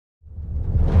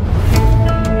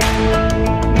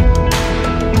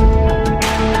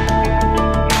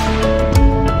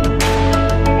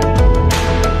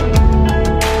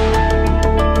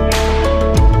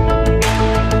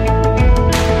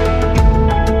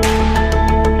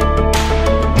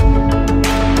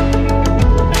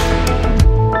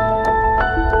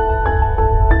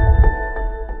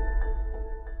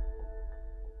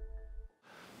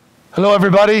Hello,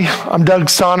 everybody. I'm Doug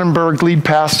Sonnenberg, lead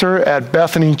pastor at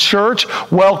Bethany Church.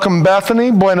 Welcome, Bethany.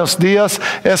 Buenos dias,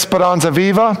 Esperanza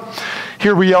Viva.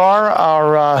 Here we are,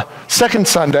 our second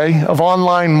Sunday of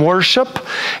online worship,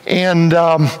 and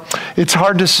it's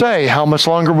hard to say how much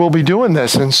longer we'll be doing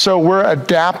this. And so we're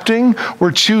adapting.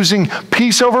 We're choosing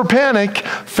peace over panic,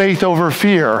 faith over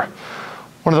fear.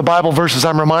 One of the Bible verses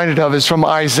I'm reminded of is from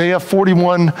Isaiah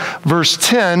 41, verse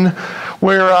 10,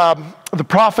 where the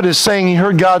prophet is saying, he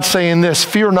heard God saying this,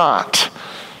 "Fear not,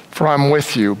 for I'm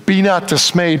with you. Be not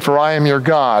dismayed, for I am your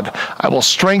God. I will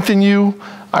strengthen you.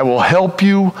 I will help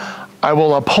you. I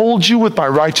will uphold you with my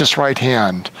righteous right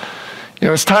hand." You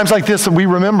know, it's times like this that we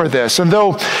remember this. And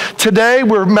though today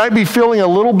we might be feeling a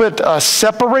little bit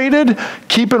separated,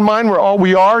 keep in mind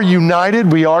we are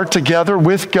united. We are together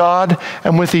with God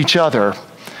and with each other.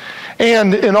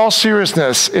 And in all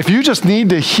seriousness, if you just need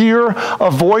to hear a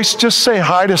voice, just say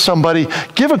hi to somebody.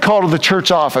 Give a call to the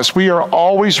church office. We are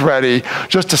always ready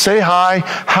just to say hi,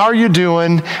 how are you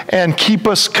doing, and keep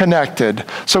us connected.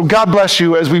 So God bless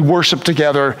you as we worship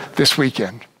together this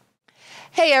weekend.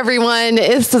 Hey everyone,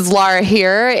 this is Laura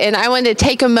here, and I wanted to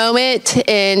take a moment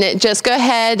and just go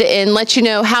ahead and let you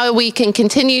know how we can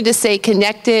continue to stay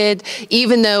connected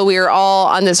even though we are all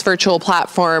on this virtual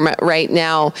platform right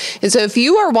now. And so if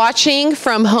you are watching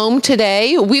from home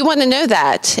today, we want to know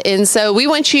that. And so we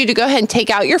want you to go ahead and take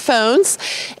out your phones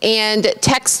and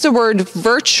text the word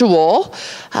virtual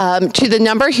to the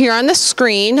number here on the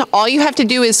screen. All you have to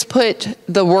do is put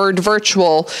the word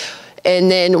virtual.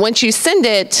 And then once you send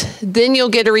it, then you'll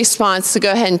get a response to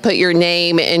go ahead and put your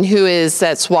name and who is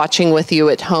that's watching with you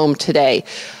at home today.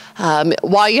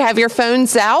 While you have your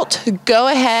phones out, go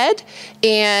ahead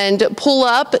and pull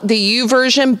up the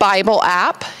YouVersion Bible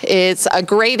app. It's a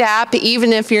great app,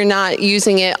 even if you're not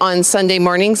using it on Sunday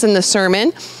mornings in the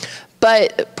sermon.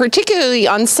 But particularly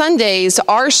on Sundays,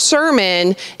 our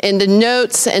sermon and the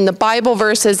notes and the Bible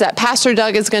verses that Pastor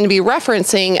Doug is going to be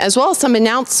referencing, as well as some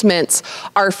announcements,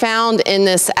 are found in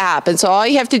this app. And so all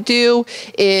you have to do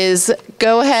is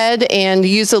go ahead and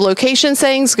use the location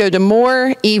settings, go to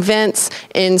More, Events,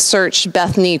 and search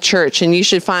Bethany Church. And you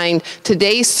should find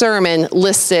today's sermon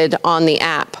listed on the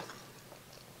app.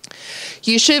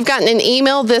 You should have gotten an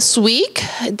email this week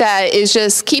that is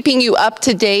just keeping you up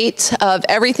to date of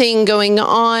everything going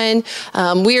on.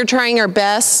 We are trying our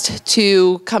best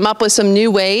to come up with some new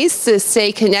ways to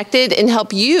stay connected and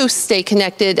help you stay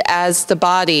connected as the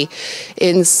body.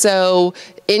 And so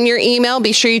in your email,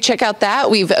 be sure you check out that.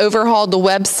 We've overhauled the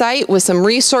website with some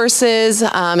resources,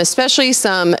 especially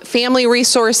some family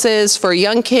resources for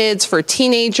young kids, for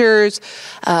teenagers,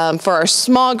 for our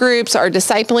small groups, our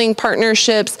discipling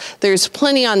partnerships. There's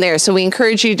plenty on there, so we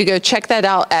encourage you to go check that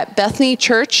out at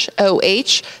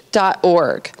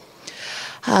bethanychurchoh.org.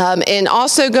 And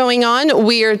also going on,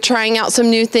 we are trying out some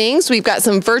new things. We've got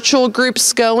some virtual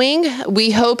groups going.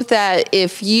 We hope that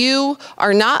if you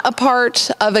are not a part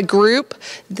of a group,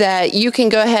 that you can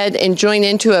go ahead and join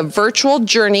into a virtual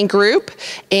journey group.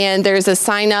 And there's a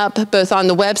sign up both on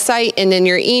the website and in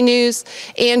your e-news.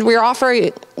 And we're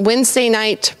offering Wednesday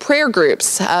night prayer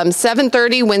groups,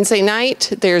 7:30 Wednesday night.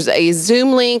 There's a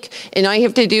Zoom link, and all you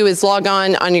have to do is log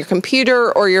on your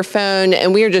computer or your phone,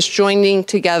 and we are just joining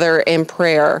together in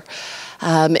prayer.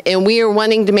 And we are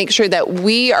wanting to make sure that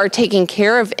we are taking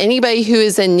care of anybody who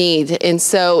is in need. And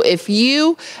so if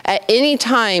you, at any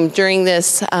time during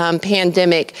this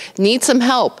pandemic, need some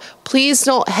help, please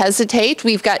don't hesitate.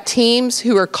 We've got teams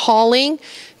who are calling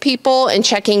people and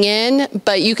checking in,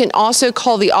 but you can also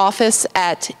call the office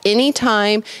at any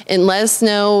time and let us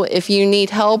know if you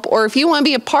need help or if you want to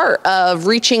be a part of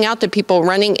reaching out to people,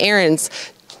 running errands.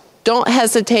 Don't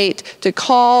hesitate to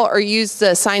call or use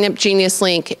the Sign Up Genius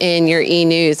link in your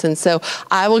e-news. And so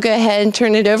I will go ahead and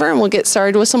turn it over and we'll get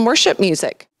started with some worship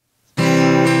music.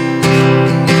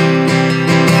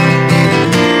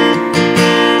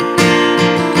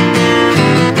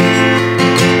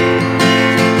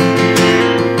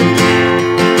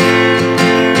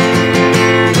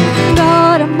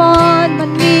 God, I'm on my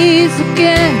knees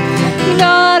again.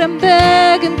 God, I'm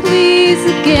begging, please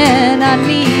again. I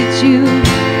need you.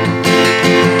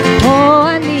 Oh,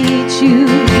 I need you.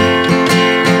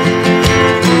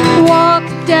 Walk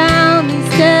down these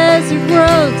desert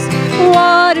roads,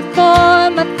 water for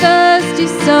my thirsty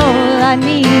soul. I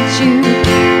need you.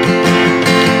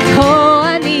 Oh,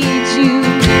 I need you.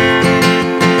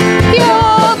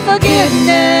 Your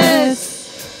forgiveness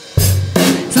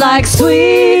is like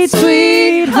sweet,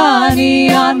 sweet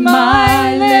honey on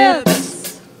my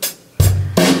lips,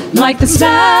 like the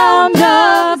sound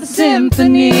of a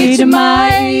symphony to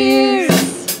my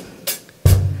ears,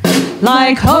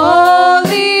 like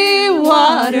holy water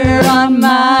water on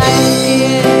my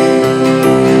skin.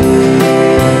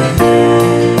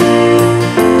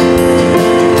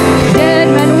 Dead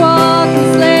man walking,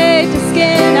 slave to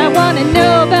skin. I want to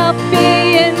know about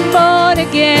being born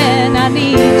again. I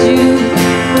need you.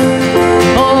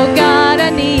 Oh God, I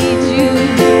need you.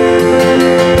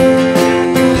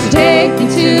 So take me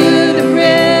to the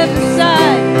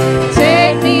riverside.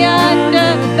 Take me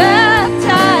under,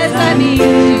 baptize. I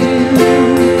need you.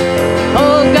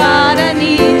 Oh God, I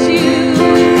need you.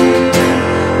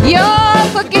 Your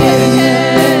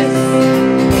forgiveness,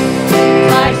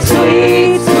 like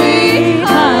sweet, sweet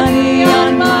honey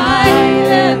on my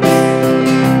lips,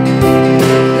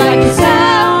 like the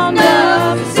sound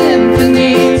of a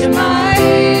symphony to my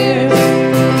ears,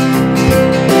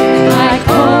 like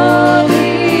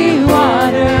holy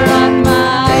water on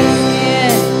my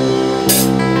skin.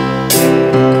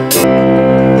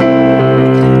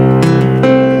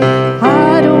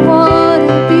 I don't want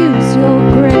to abuse your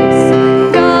grace.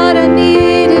 God, I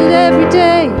need it every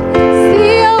day. It's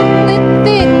the only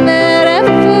thing that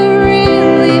ever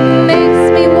really makes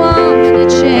me want to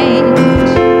change.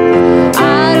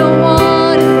 I don't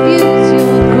want to abuse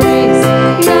your grace.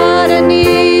 God, I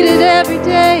need it every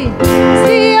day. It's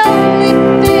the only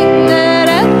thing that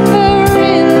ever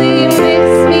really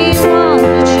makes me want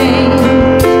to change.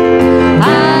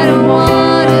 I don't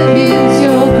want to abuse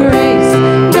your grace.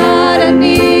 God, I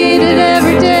need it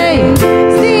every day.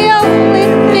 It's the only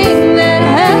thing that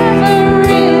ever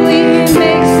really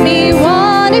makes me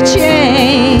want to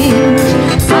change.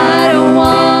 I don't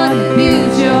want to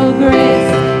abuse your grace.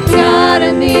 God,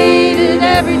 I need it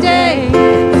every day.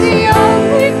 It's the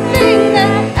only thing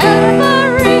that ever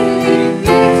really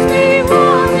makes me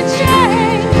want to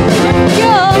change.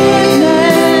 Your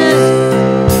goodness,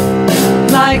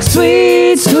 like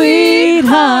sweet, sweet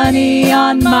honey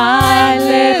on my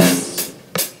lips,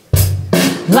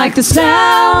 like the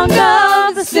sound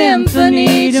of the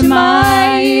symphony to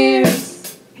my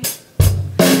ears,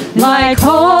 like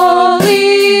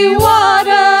holy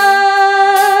water.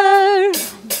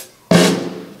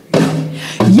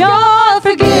 Your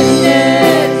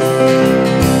forgiveness,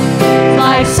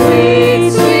 like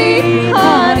sweet, sweet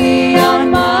honey on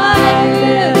my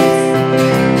lips,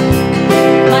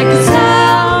 like the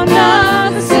sound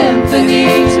of the symphony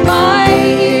to my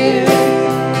ears,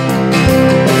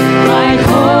 like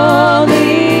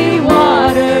holy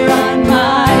water on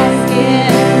my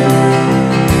skin,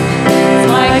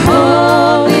 like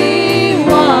holy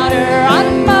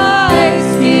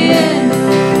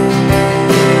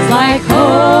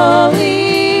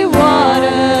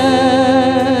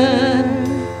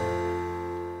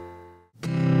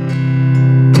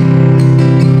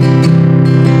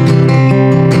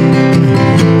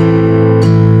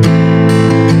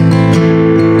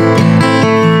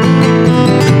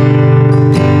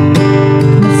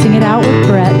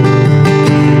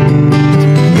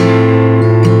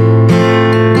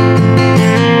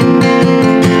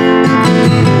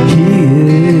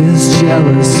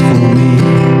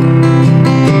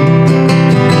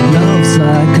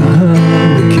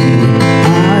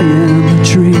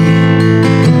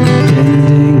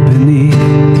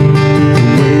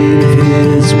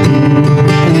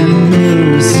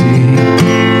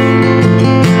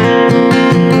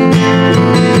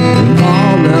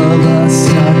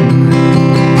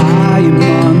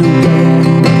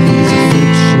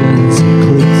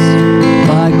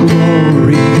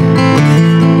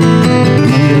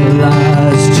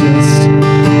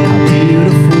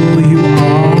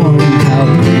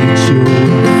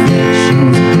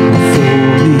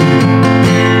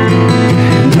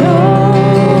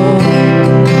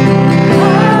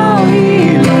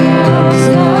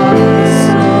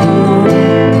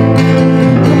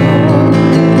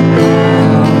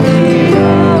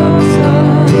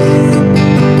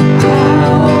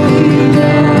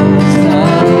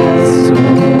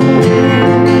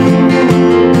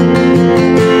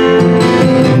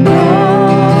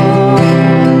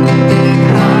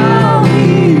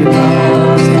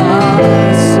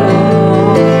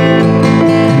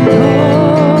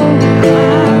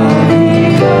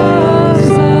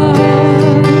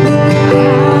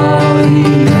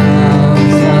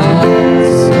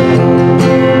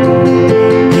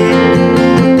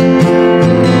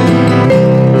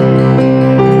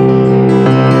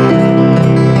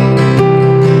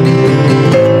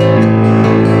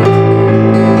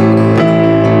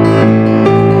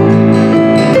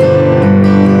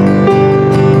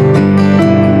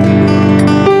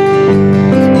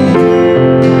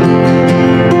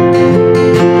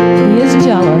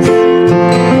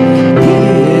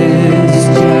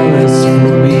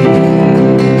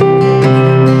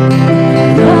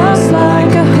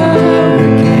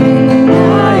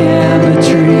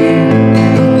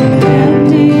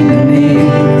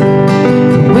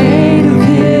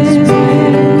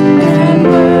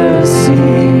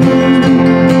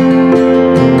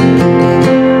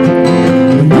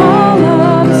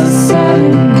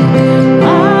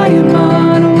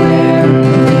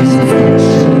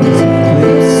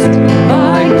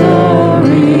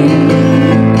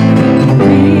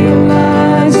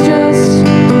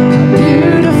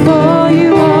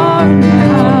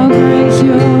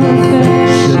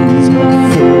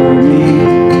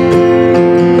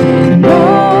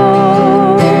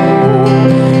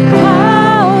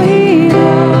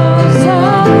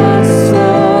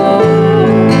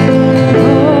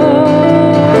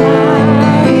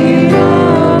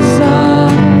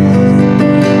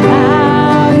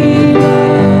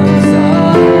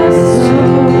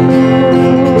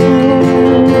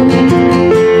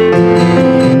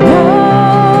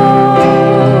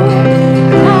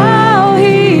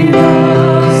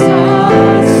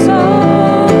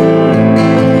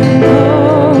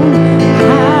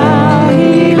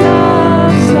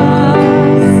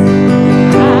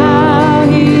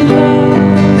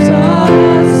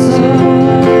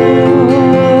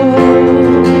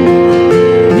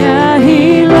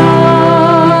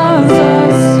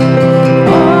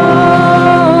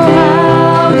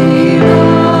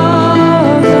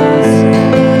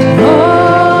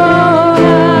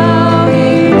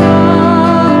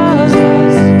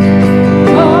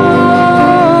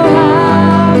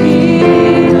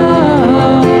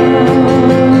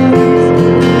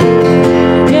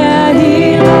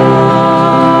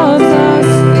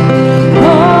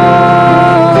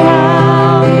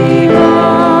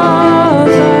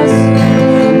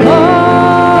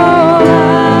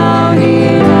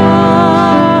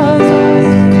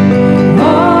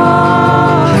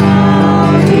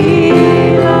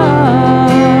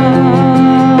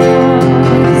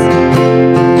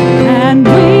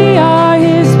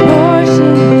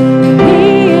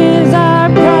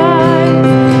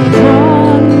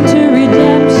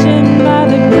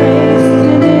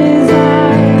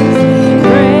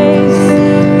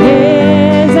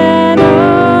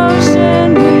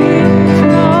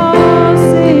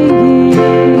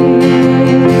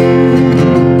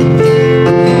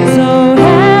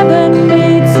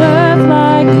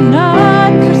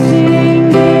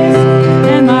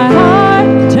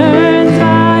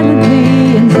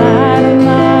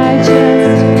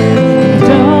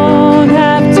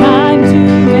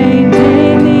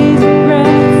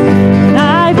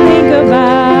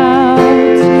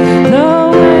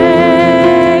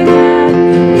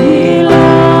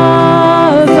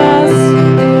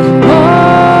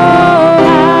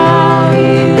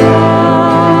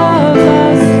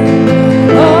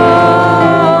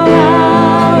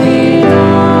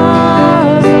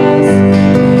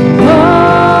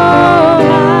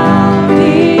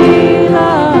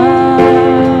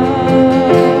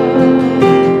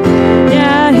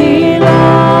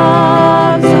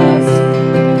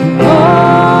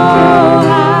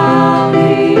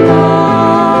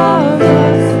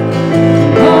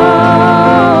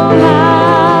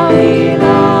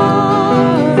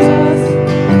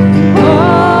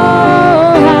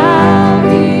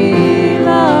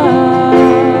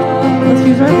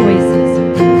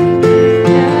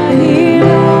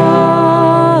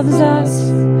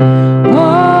I'm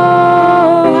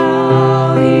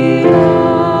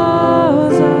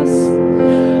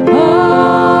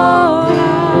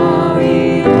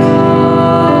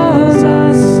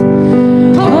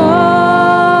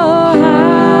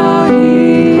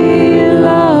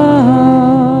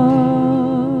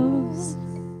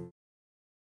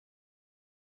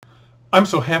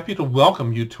so happy to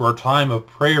welcome you to our time of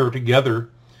prayer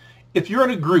together. If you're in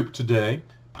a group today,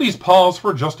 please pause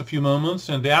for just a few moments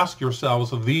and ask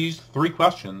yourselves these 3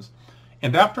 questions,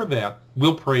 and after that,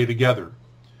 we'll pray together.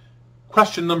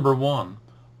 Question number 1,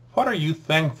 what are you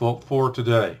thankful for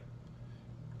today?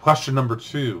 Question number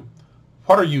 2,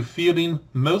 what are you feeling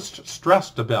most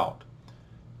stressed about?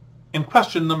 And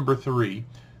question number 3,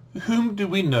 whom do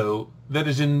we know that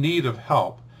is in need of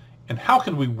help? And how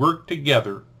can we work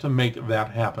together to make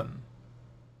that happen?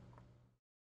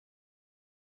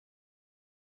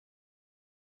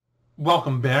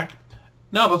 Welcome back.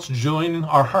 Now let's join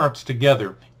our hearts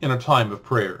together in a time of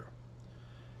prayer.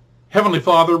 Heavenly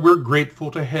Father, we're grateful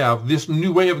to have this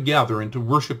new way of gathering to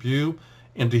worship you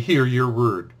and to hear your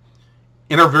word.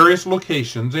 In our various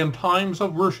locations and times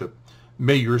of worship,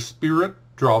 may your Spirit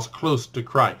draw us close to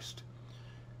Christ.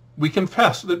 We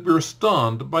confess that we're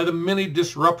stunned by the many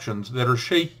disruptions that are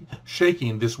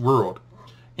shaking this world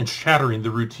and shattering the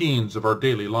routines of our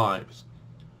daily lives.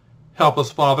 Help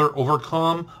us, Father,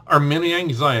 overcome our many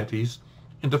anxieties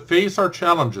and to face our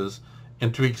challenges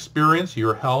and to experience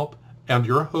your help and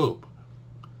your hope.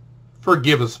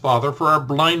 Forgive us, Father, for our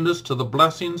blindness to the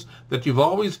blessings that you've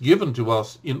always given to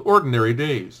us in ordinary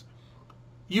days.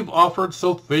 You've offered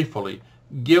so faithfully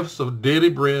gifts of daily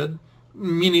bread,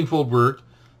 meaningful work,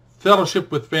 fellowship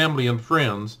with family and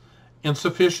friends, and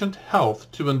sufficient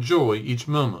health to enjoy each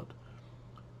moment.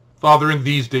 Father, in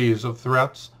these days of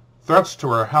threats to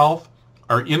our health,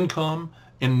 our income,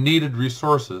 and needed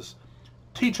resources,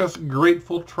 teach us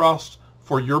grateful trust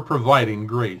for your providing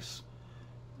grace.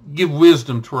 Give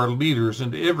wisdom to our leaders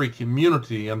in every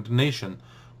community and nation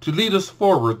to lead us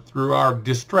forward through our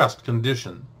distressed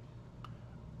condition.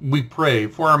 We pray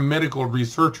for our medical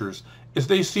researchers as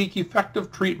they seek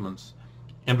effective treatments,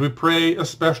 and we pray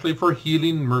especially for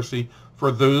healing mercy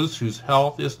for those whose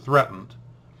health is threatened.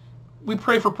 We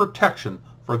pray for protection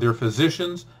for their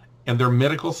physicians and their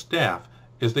medical staff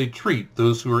as they treat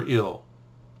those who are ill.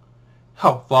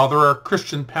 Help, Father, our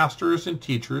Christian pastors and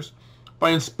teachers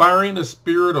by inspiring a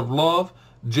spirit of love,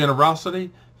 generosity,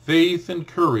 faith, and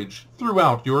courage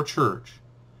throughout your church.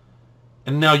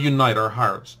 And now unite our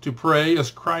hearts to pray as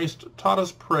Christ taught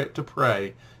us to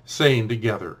pray, saying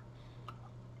together,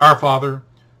 Our Father,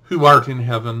 who art in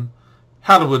heaven,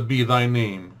 hallowed be thy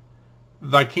name.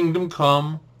 Thy kingdom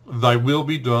come, thy will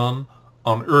be done,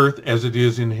 on earth as it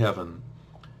is in heaven.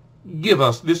 Give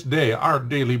us this day our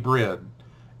daily bread,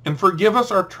 and forgive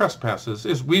us our trespasses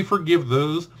as we forgive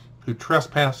those who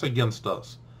trespass against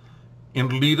us.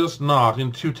 And lead us not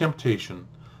into temptation,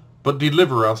 but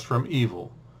deliver us from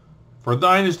evil. For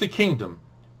thine is the kingdom,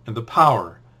 and the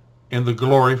power, and the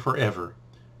glory forever.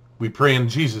 We pray in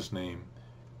Jesus' name.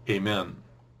 Amen.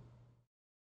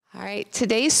 All right,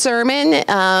 today's sermon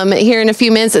here in a few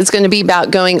minutes is going to be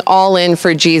about going all in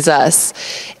for Jesus.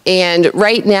 And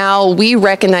right now, we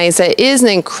recognize that it is an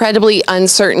incredibly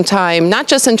uncertain time, not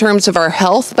just in terms of our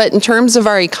health, but in terms of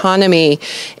our economy.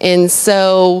 And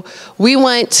so we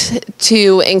want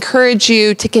to encourage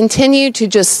you to continue to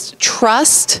just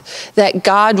trust that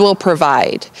God will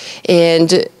provide.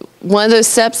 And one of those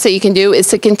steps that you can do is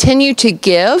to continue to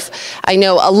give. I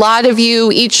know a lot of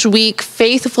you each week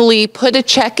faithfully put a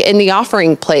check in the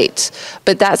offering plate,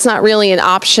 but that's not really an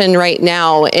option right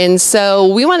now. And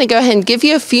so we want to go ahead and give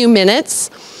you a few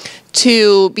minutes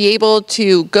to be able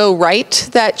to go write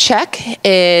that check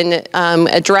and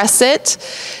address it.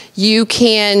 You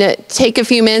can take a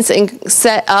few minutes and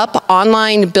set up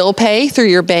online bill pay through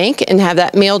your bank and have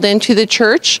that mailed into the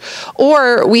church.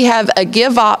 Or we have a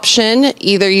give option.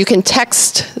 Either you can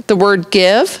text the word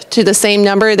give to the same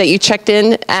number that you checked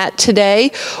in at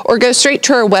today, or go straight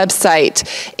to our website.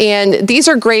 And these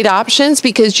are great options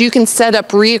because you can set up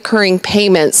reoccurring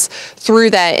payments through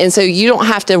that. And so you don't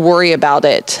have to worry about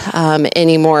it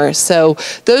anymore. So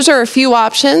those are a few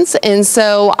options. And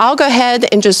so I'll go ahead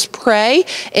and just pray,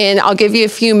 and I'll give you a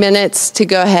few minutes to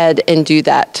go ahead and do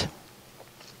that.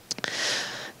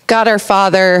 God our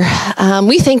Father,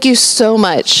 we thank you so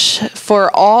much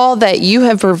for all that you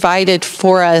have provided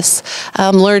for us.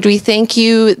 Lord, we thank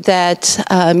you that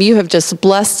you have just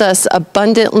blessed us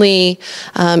abundantly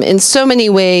in so many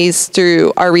ways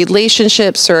through our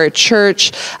relationships, through our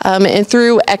church, and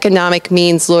through economic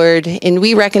means, Lord. And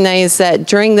we recognize that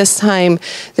during this time,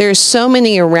 there are so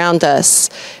many around us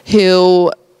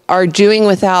who are doing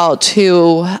without,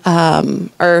 who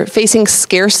are facing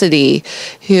scarcity,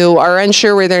 who are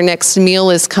unsure where their next meal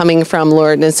is coming from,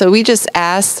 Lord. And so we just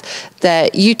ask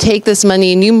that you take this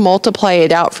money and you multiply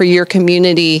it out for your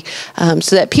community,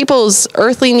 so that people's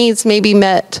earthly needs may be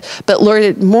met, but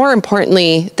Lord, more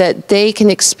importantly, that they can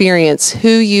experience who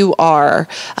you are,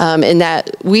 and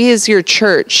that we as your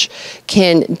church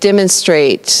can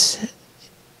demonstrate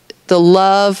the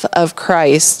love of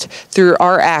Christ through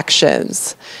our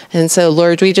actions. And so,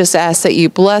 Lord, we just ask that you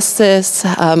bless this,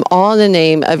 all in the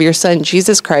name of your Son,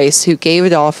 Jesus Christ, who gave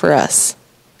it all for us.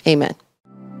 Amen.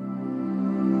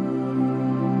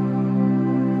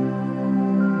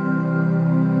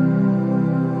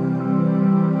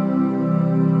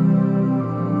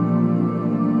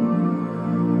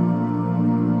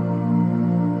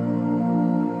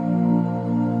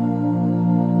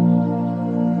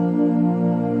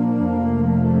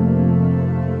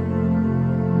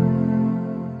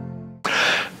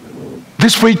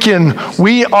 This weekend,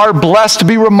 we are blessed to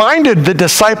be reminded that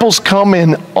disciples come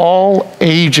in all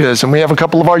ages. And we have a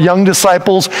couple of our young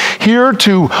disciples here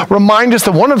to remind us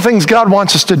that one of the things God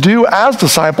wants us to do as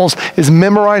disciples is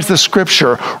memorize the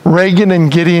scripture. Reagan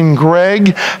and Gideon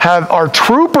Greg are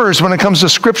troopers when it comes to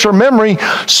scripture memory.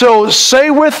 So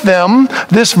say with them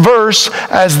this verse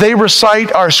as they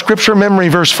recite our scripture memory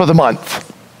verse for the month.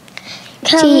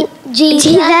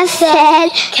 Jesus said,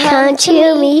 "Come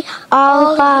to me,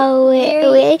 all who are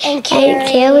weary and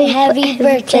carry heavy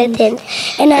burdens,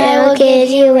 and I will give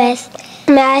you rest."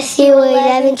 Matthew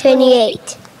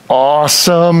 11:28.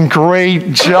 Awesome.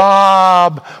 Great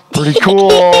job. Pretty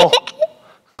cool.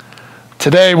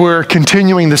 Today we're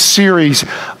continuing the series,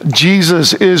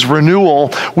 Jesus is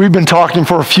Renewal. We've been talking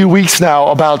for a few weeks now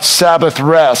about Sabbath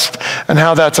rest and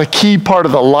how that's a key part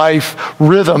of the life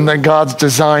rhythm that God's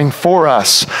designed for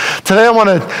us. Today I want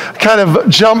to kind of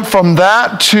jump from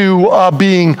that to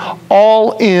being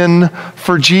all in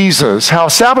for Jesus. How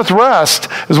Sabbath rest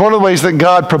is one of the ways that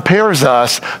God prepares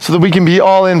us so that we can be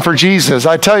all in for Jesus.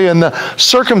 I tell you, in the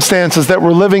circumstances that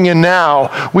we're living in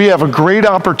now, we have a great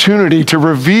opportunity to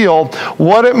reveal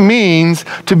what it means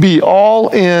to be all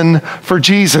in for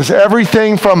Jesus.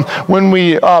 Everything from when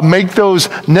we make those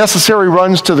necessary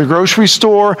runs to the grocery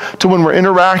store to when we're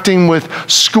interacting with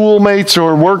schoolmates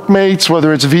or workmates,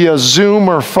 whether it's via Zoom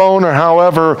or phone or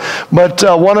however. But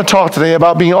I want to talk today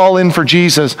about being all in for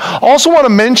Jesus. Also want to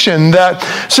mention that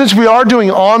since we are doing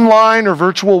online or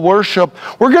virtual worship,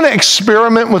 we're going to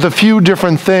experiment with a few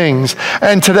different things.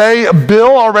 And today,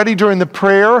 Bill already during the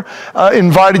prayer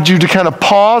invited you to kind of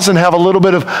pause and have a little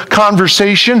bit of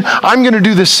conversation. I'm going to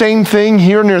do the same thing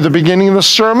here near the beginning of the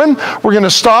sermon. We're going to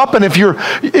stop, and if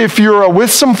you're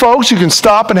with some folks, you can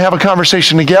stop and have a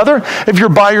conversation together. If you're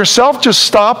by yourself, just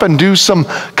stop and do some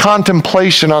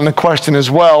contemplation on the question as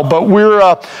well. But we're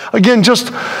again,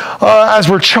 just as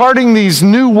we're charting these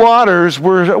new waters,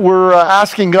 we're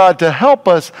asking God to help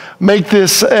us make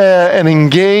this an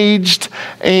engaged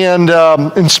and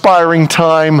inspiring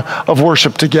time of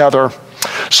worship together.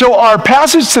 So our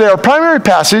passage today, our primary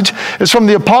passage, is from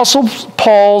the Apostle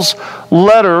Paul's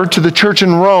letter to the church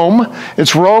in Rome.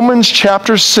 It's Romans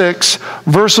chapter 6,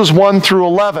 verses 1 through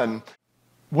 11.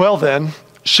 Well then,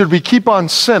 should we keep on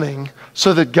sinning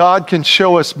so that God can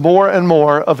show us more and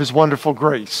more of his wonderful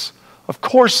grace? Of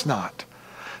course not.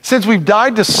 Since we've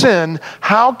died to sin,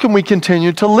 how can we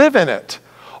continue to live in it?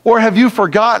 Or have you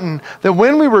forgotten that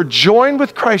when we were joined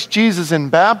with Christ Jesus in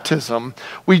baptism,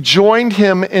 we joined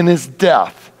him in his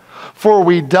death? For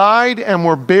we died and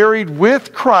were buried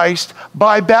with Christ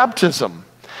by baptism.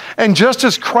 And just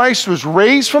as Christ was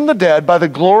raised from the dead by the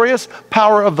glorious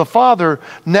power of the Father,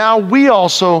 now we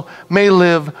also may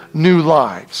live new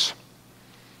lives.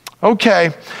 Okay,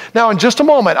 now in just a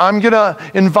moment, I'm going to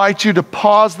invite you to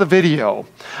pause the video.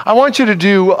 I want you to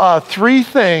do three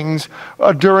things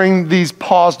during these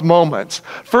paused moments.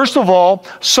 First of all,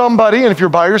 somebody, and if you're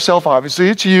by yourself, obviously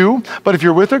it's you, but if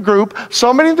you're with a group,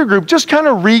 somebody in the group, just kind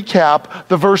of recap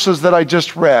the verses that I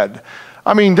just read.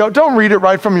 I mean, don't read it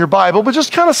right from your Bible, but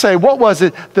just kind of say, what was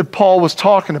it that Paul was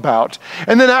talking about?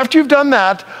 And then after you've done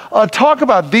that, talk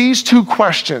about these two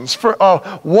questions.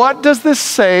 What does this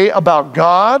say about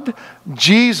God,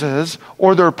 Jesus,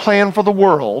 or their plan for the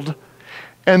world?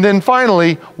 And then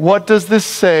finally, what does this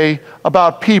say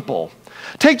about people?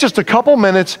 Take just a couple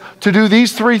minutes to do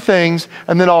these three things,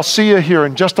 and then I'll see you here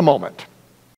in just a moment.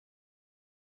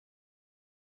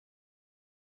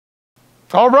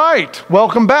 All right,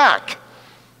 welcome back.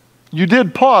 You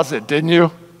did pause it, didn't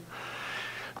you?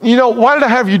 You know, why did I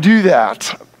have you do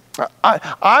that?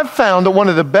 I've found that one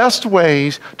of the best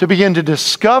ways to begin to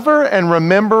discover and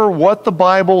remember what the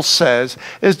Bible says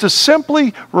is to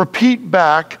simply repeat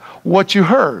back what you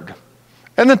heard.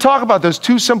 And then talk about those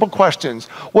two simple questions.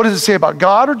 What does it say about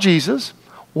God or Jesus?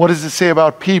 What does it say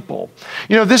about people?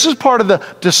 You know, this is part of the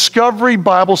Discovery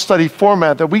Bible Study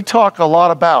format that we talk a lot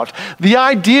about. The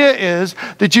idea is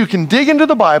that you can dig into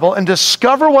the Bible and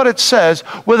discover what it says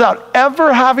without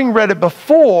ever having read it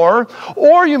before,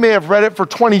 or you may have read it for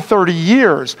 20, 30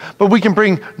 years. But we can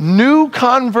bring new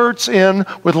converts in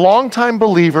with longtime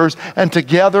believers and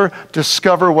together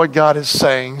discover what God is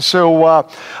saying. So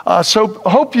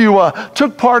hope you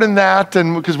took part in that,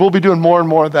 and because we'll be doing more and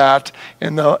more of that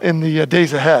in the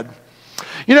days ahead.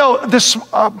 You know,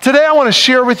 today I want to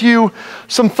share with you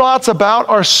some thoughts about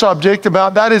our subject,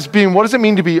 about that is being, what does it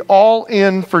mean to be all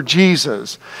in for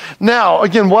Jesus? Now,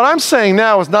 again, what I'm saying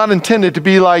now is not intended to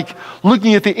be like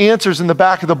looking at the answers in the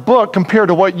back of the book compared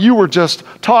to what you were just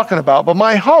talking about. But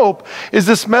my hope is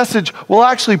this message will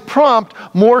actually prompt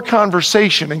more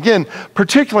conversation, again,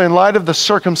 particularly in light of the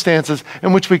circumstances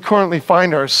in which we currently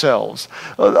find ourselves,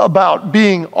 about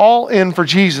being all in for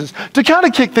Jesus. To kind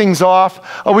of kick things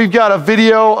off, we've got a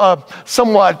video,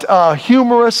 somewhat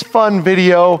humorous, fun video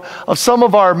of some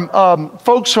of our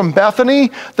folks from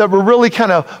Bethany that were really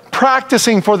kind of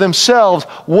practicing for themselves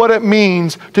what it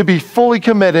means to be fully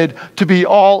committed, to be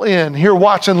all in. Here,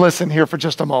 watch and listen here for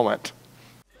just a moment.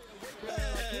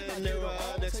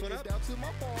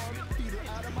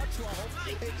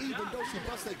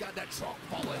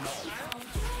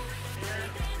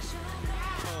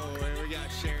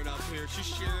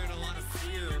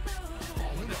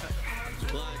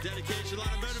 Dedication, a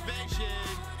lot of motivation.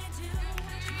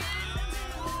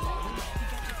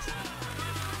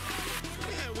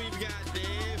 And we've got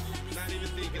Dave, not even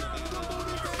thinking about it.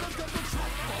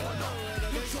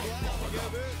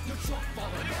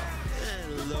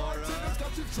 And Laura,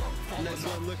 next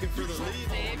one looking for the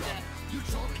lead.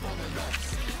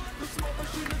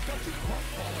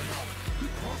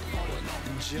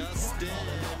 Justin,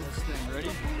 ready?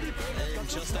 And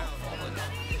just out.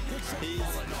 He's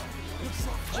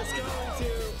just going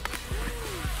to.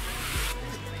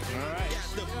 All right. Got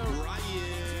the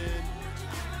Brian.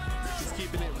 Just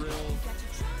keeping it real.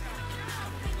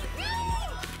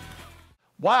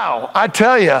 Wow, I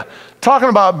tell you, talking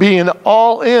about being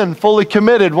all in, fully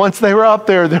committed, once they were up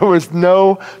there, there was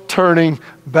no turning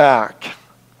back.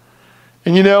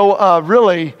 And you know,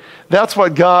 really, that's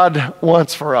what God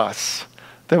wants for us.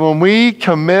 That when we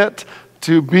commit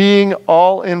to being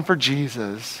all in for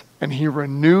Jesus, and He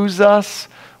renews us,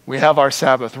 we have our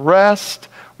Sabbath rest,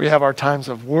 we have our times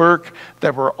of work,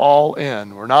 that we're all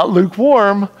in. We're not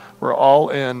lukewarm, we're all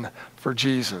in for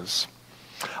Jesus.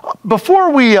 Before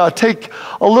we take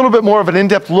a little bit more of an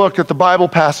in-depth look at the Bible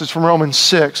passage from Romans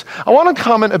 6, I want to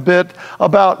comment a bit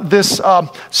about this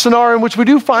scenario in which we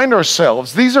do find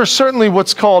ourselves. These are certainly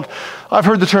what's called, I've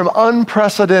heard the term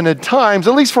unprecedented times,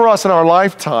 at least for us in our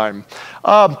lifetime.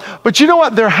 But you know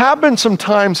what? There have been some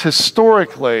times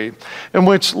historically in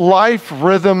which life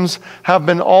rhythms have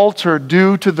been altered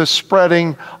due to the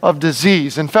spreading of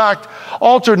disease. In fact,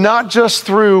 altered not just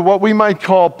through what we might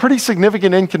call pretty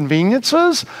significant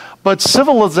inconveniences, but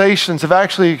civilizations have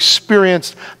actually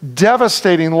experienced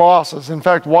devastating losses, in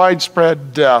fact,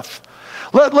 widespread death.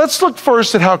 Let's look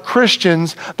first at how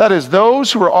Christians, that is,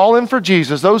 those who are all in for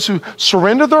Jesus, those who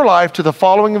surrender their life to the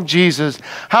following of Jesus,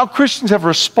 how Christians have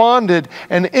responded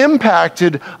and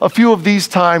impacted a few of these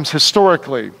times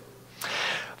historically.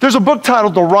 There's a book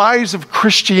titled The Rise of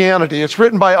Christianity. It's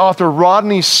written by author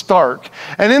Rodney Stark.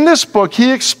 And in this book,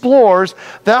 he explores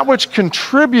that which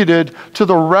contributed to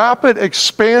the rapid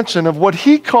expansion of what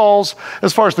he calls,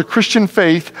 as far as the Christian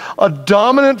faith, a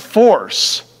dominant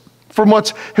force from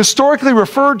what's historically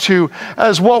referred to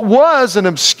as what was an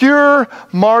obscure,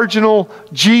 marginal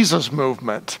Jesus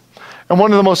movement. And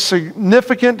one of the most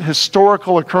significant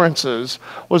historical occurrences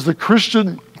was the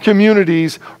Christian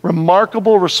community's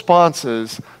remarkable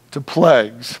responses to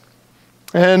plagues.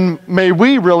 And may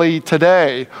we really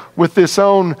today, with this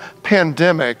own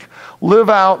pandemic, live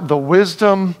out the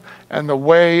wisdom and the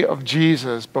way of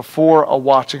Jesus before a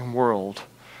watching world.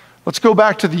 Let's go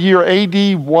back to the year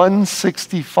AD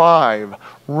 165,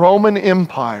 Roman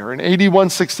Empire. In AD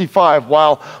 165,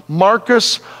 while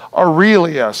Marcus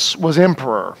Aurelius was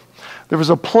emperor, there was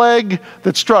a plague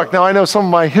that struck. Now, I know some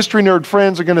of my history nerd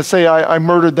friends are going to say I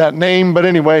murdered that name, but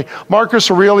anyway, Marcus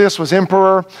Aurelius was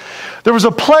emperor. There was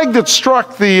a plague that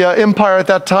struck the empire at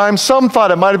that time. Some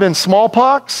thought it might have been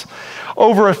smallpox.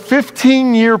 Over a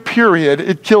 15-year period,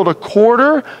 it killed a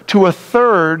quarter to a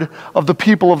third of the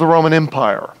people of the Roman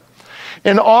Empire.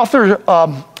 And author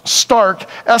Stark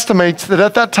estimates that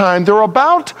at that time there were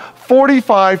about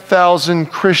 45,000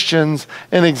 Christians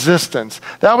in existence.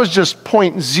 That was just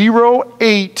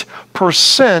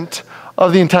 0.08%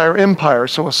 of the entire empire,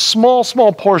 so a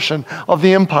small portion of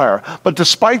the empire. But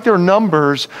despite their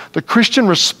numbers, the Christian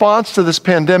response to this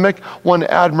pandemic won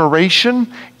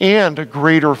admiration and a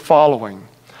greater following.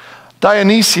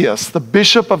 Dionysius, the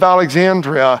bishop of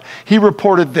Alexandria, he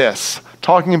reported this,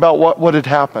 talking about what had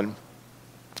happened.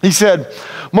 He said,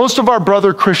 "Most of our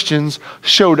brother Christians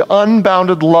showed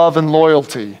unbounded love and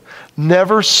loyalty,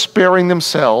 never sparing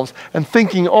themselves and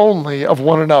thinking only of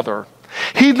one another.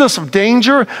 Heedless of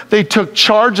danger, they took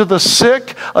charge of the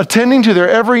sick, attending to their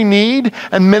every need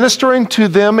and ministering to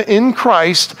them in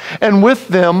Christ, and with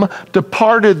them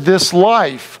departed this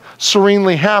life,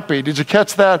 serenely happy." Did you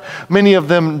catch that? Many of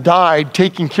them died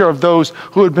taking care of those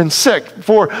who had been sick.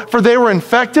 For they were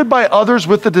infected by others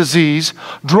with the disease,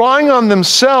 drawing on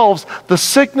themselves the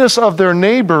sickness of their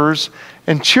neighbors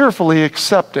and cheerfully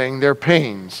accepting their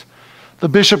pains. The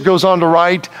bishop goes on to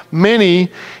write,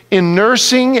 "Many, in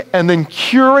nursing and then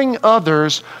curing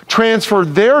others,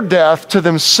 transferred their death to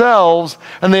themselves,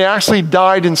 and they actually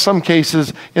died in some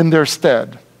cases in their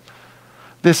stead."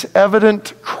 This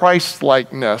evident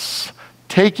Christ-likeness,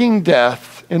 taking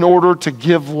death in order to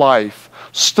give life,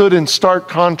 stood in stark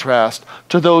contrast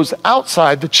to those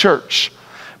outside the church.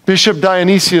 Bishop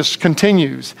Dionysius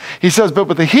continues. He says, "But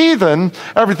with the heathen,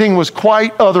 everything was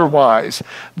quite otherwise.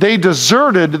 They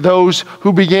deserted those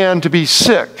who began to be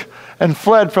sick and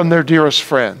fled from their dearest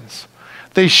friends.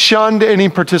 They shunned any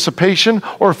participation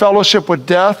or fellowship with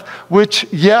death, which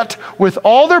yet, with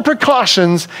all their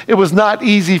precautions, it was not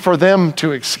easy for them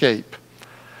to escape."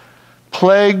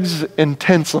 Plagues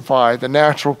intensify the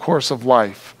natural course of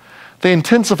life. They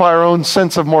intensify our own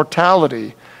sense of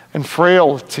mortality and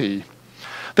frailty.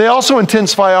 They also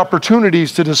intensify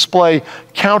opportunities to display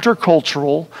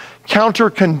countercultural,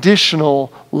 counter-conditional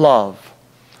love.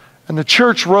 And the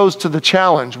church rose to the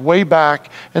challenge way back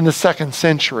in the 2nd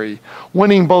century,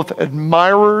 winning both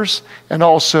admirers and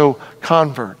also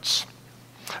converts.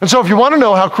 And so if you want to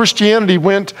know how Christianity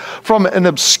went from an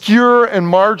obscure and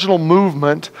marginal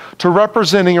movement to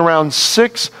representing around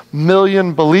 6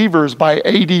 million believers by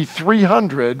AD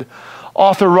 300,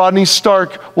 author Rodney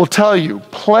Stark will tell you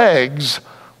plagues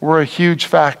were a huge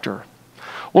factor.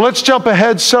 Well, let's jump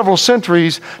ahead several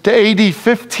centuries to AD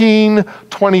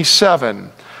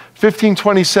 1527.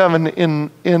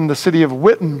 1527 in the city of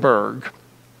Wittenberg.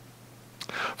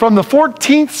 From the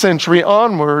 14th century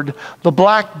onward, the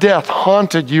Black Death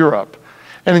haunted Europe.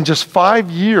 And in just 5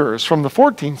 years from the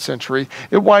 14th century,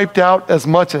 it wiped out as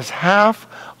much as half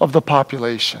of the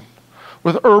population,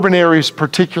 with urban areas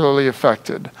particularly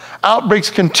affected.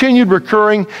 Outbreaks continued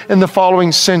recurring in the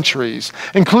following centuries,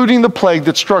 including the plague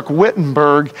that struck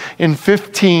Wittenberg in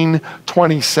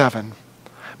 1527.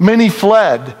 Many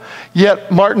fled,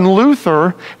 yet Martin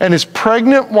Luther and his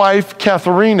pregnant wife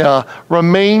Katharina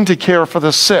remained to care for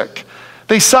the sick.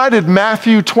 They cited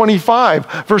Matthew 25,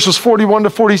 verses 41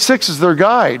 to 46 as their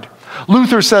guide.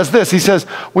 Luther says this, he says,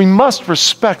 "We must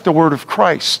respect the word of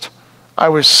Christ. I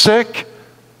was sick,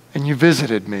 and you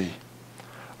visited me."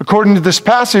 According to this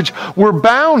passage, we're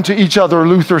bound to each other,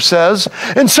 Luther says,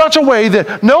 in such a way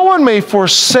that no one may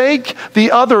forsake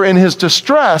the other in his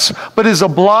distress, but is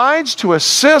obliged to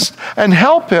assist and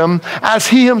help him as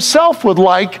he himself would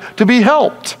like to be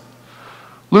helped.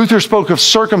 Luther spoke of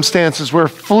circumstances where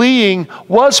fleeing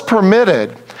was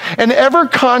permitted, and ever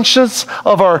conscious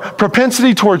of our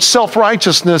propensity towards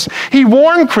self-righteousness, he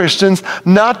warned Christians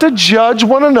not to judge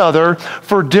one another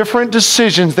for different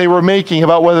decisions they were making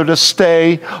about whether to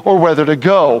stay or whether to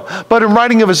go. But in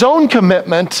writing of his own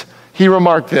commitment, he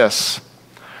remarked this,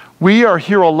 "We are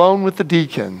here alone with the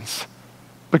deacons,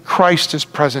 but Christ is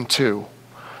present too,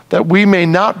 that we may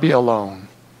not be alone.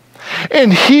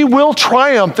 And he will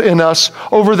triumph in us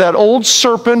over that old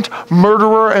serpent,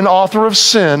 murderer, and author of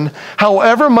sin,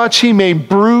 however much he may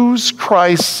bruise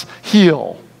Christ's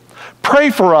heel. Pray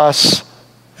for us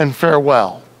and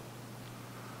farewell."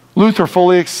 Luther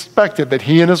fully expected that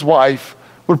he and his wife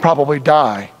would probably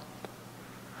die.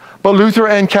 But Luther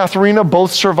and Katharina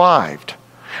both survived.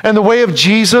 And the way of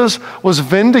Jesus was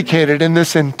vindicated in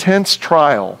this intense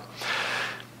trial.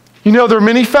 You know, there are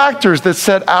many factors that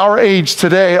set our age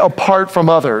today apart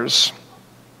from others.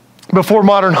 Before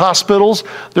modern hospitals,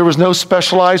 there was no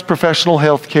specialized professional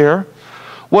health care.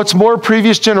 What's more,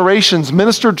 previous generations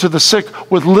ministered to the sick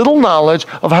with little knowledge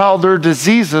of how their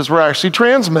diseases were actually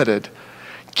transmitted.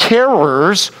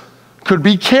 Carers could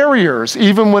be carriers,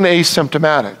 even when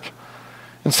asymptomatic.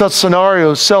 In such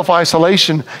scenarios,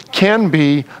 self-isolation can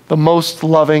be the most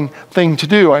loving thing to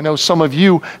do. I know some of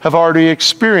you have already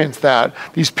experienced that,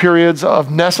 these periods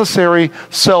of necessary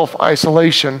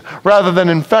self-isolation, rather than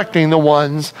infecting the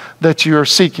ones that you're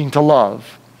seeking to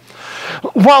love.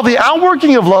 While the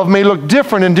outworking of love may look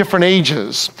different in different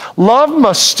ages, love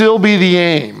must still be the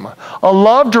aim. A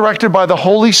love directed by the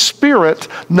Holy Spirit,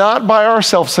 not by our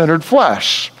self-centered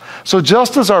flesh. So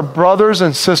just as our brothers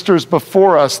and sisters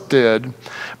before us did,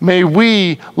 may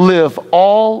we live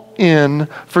all in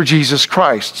for Jesus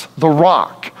Christ, the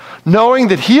rock, knowing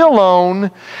that He alone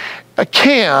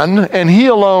can and He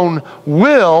alone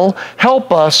will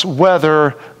help us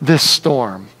weather this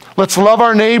storm. Let's love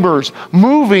our neighbors,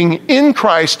 moving in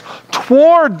Christ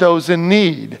toward those in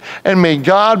need. And may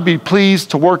God be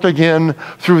pleased to work again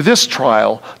through this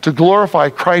trial to glorify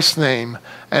Christ's name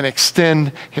and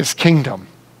extend His kingdom.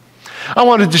 I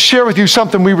wanted to share with you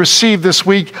something we received this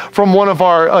week from one of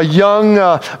our young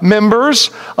members.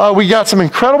 We got some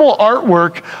incredible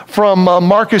artwork from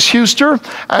Marcus Huster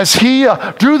as he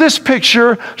drew this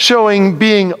picture showing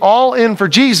being all in for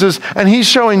Jesus, and he's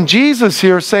showing Jesus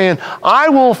here saying, I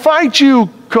will fight you,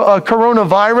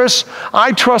 coronavirus.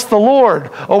 I trust the Lord.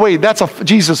 Oh wait, that's a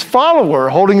Jesus follower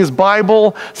holding his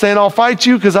Bible saying, I'll fight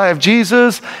you because I have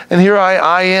Jesus, and here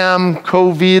I am,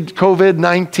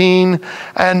 COVID-19,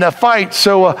 and fight.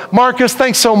 So Marcus,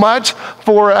 thanks so much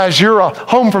for, as you're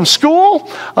home from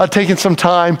school, taking some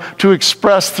time to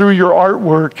express through your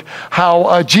artwork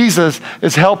how Jesus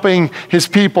is helping His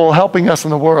people, helping us in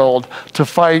the world to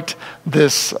fight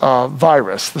this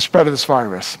virus, the spread of this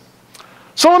virus.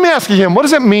 So let me ask you again, what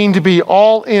does it mean to be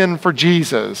all in for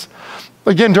Jesus?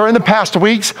 Again, during the past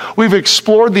weeks, we've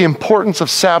explored the importance of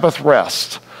Sabbath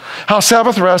rest, how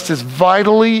Sabbath rest is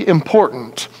vitally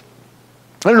important.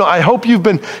 I don't know, I hope you've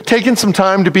been taking some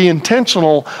time to be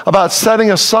intentional about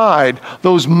setting aside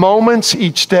those moments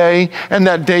each day and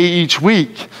that day each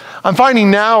week. I'm finding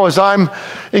now as I'm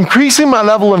increasing my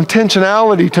level of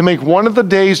intentionality to make one of the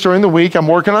days during the week, I'm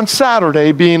working on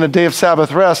Saturday being a day of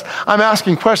Sabbath rest, I'm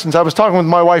asking questions. I was talking with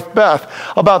my wife Beth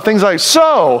about things like,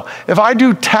 so if I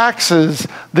do taxes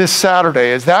this Saturday,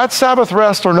 is that Sabbath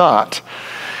rest or not?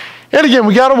 And again,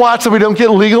 we got to watch that we don't get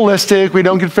legalistic, we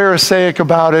don't get Pharisaic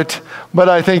about it, but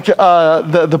I think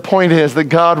the point is that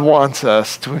God wants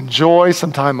us to enjoy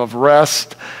some time of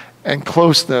rest and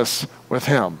closeness with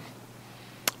Him.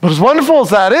 But as wonderful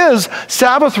as that is,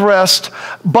 Sabbath rest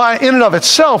by in and of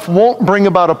itself won't bring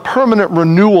about a permanent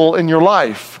renewal in your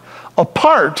life,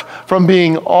 apart from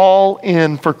being all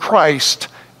in for Christ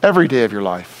every day of your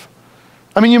life.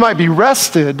 I mean, you might be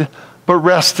rested, but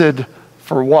rested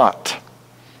for what?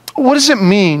 What does it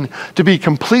mean to be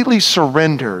completely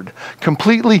surrendered,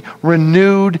 completely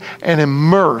renewed, and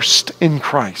immersed in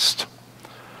Christ?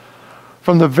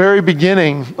 From the very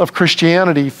beginning of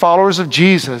Christianity, followers of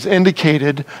Jesus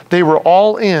indicated they were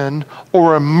all in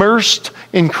or immersed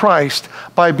in Christ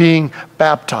by being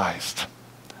baptized.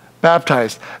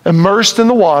 Baptized, immersed in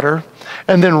the water,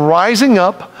 and then rising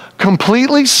up,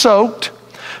 completely soaked,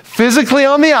 physically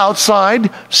on the outside,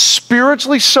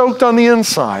 spiritually soaked on the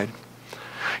inside.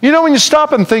 You know, when you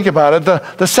stop and think about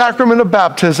it, the sacrament of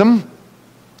baptism,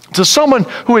 to someone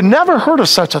who had never heard of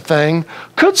such a thing,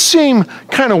 could seem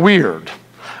kind of weird.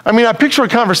 I mean, I picture a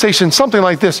conversation something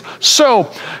like this.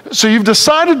 So you've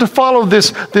decided to follow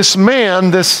this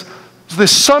man, this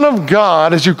Son of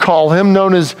God, as you call him,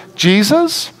 known as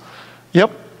Jesus?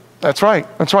 Yep, that's right.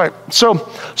 So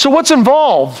what's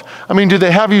involved? I mean, do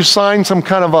they have you sign some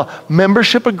kind of a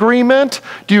membership agreement?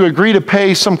 Do you agree to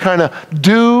pay some kind of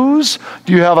dues?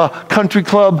 Do you have a country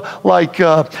club like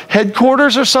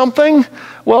headquarters or something?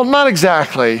 Well, not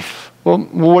exactly. Well,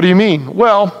 what do you mean?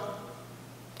 Well,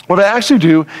 what I actually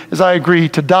do is I agree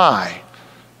to die.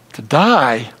 To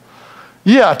die?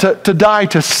 Yeah, to die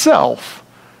to self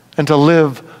and to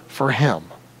live for Him.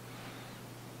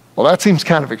 Well, that seems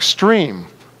kind of extreme.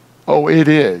 Oh, it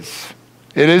is.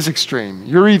 It is extreme.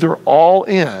 You're either all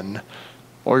in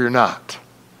or you're not.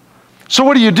 So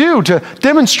what do you do to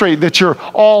demonstrate that you're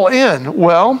all in?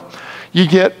 Well, you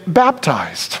get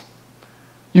baptized.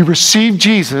 You receive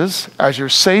Jesus as your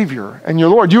Savior and your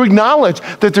Lord. You acknowledge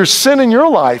that there's sin in your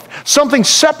life, something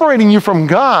separating you from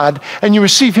God, and you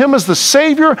receive Him as the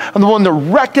Savior and the one that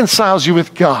reconciles you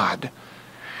with God.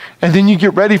 And then you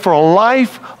get ready for a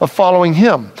life of following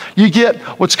Him. You get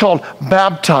what's called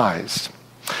baptized.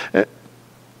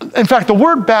 In fact, the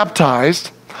word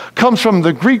baptized comes from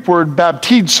the Greek word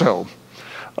baptizo.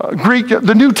 Greek,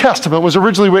 the New Testament was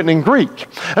originally written in Greek.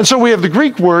 And so we have the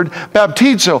Greek word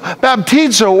baptizo.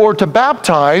 Baptizo, or to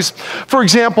baptize, for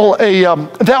example,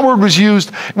 that word was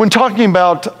used when talking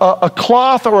about a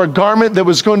cloth or a garment that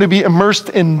was going to be immersed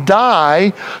in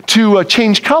dye to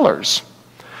change colors.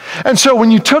 And so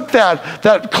when you took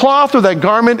that cloth or that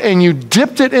garment and you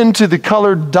dipped it into the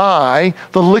colored dye,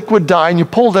 the liquid dye, and you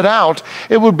pulled it out,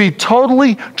 it would be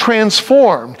totally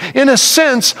transformed. In a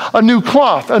sense, a new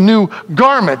cloth, a new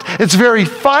garment. Its very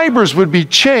fibers would be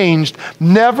changed,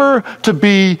 never to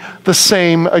be the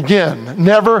same again,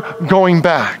 never going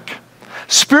back.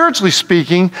 Spiritually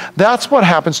speaking, that's what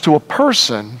happens to a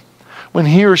person when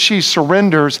he or she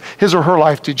surrenders his or her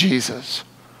life to Jesus,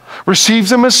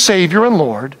 receives him as Savior and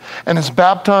Lord, and is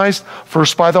baptized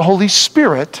first by the Holy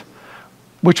Spirit,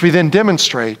 which we then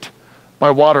demonstrate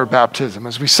by water baptism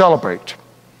as we celebrate.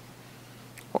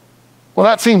 Well,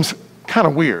 that seems kind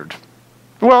of weird.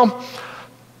 Well,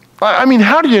 I mean,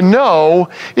 how do you know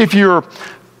if you're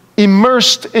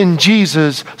immersed in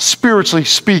Jesus spiritually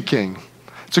speaking?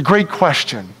 It's a great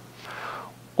question.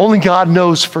 Only God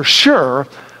knows for sure.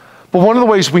 But one of the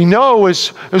ways we know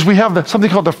is we have something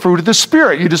called the fruit of the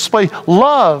Spirit. You display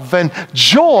love and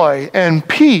joy and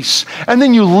peace, and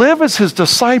then you live as his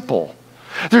disciple.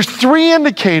 There's 3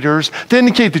 indicators that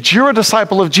indicate that you're a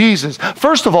disciple of Jesus.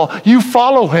 First of all, you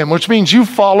follow him, which means you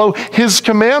follow his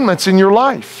commandments in your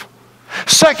life.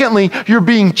 Secondly, you're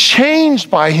being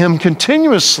changed by him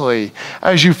continuously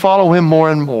as you follow him more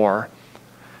and more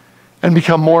and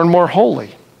become more and more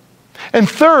holy. And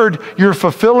third, you're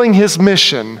fulfilling his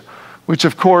mission, which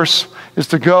of course is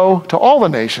to go to all the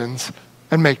nations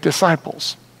and make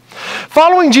disciples.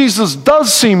 Following Jesus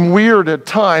does seem weird at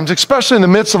times, especially in the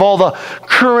midst of all the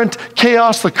current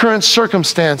chaos, the current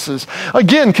circumstances.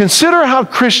 Again, consider how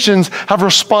Christians have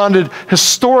responded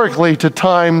historically to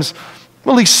times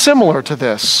really similar to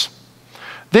this.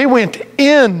 They went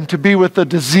in to be with the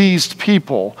diseased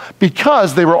people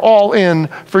because they were all in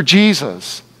for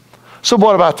Jesus. So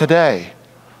what about today?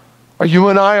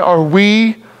 Are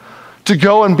we to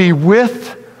go and be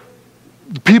with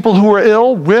people who are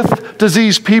ill, with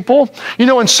diseased people? You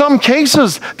know, in some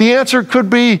cases, the answer could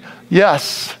be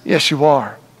yes. Yes, you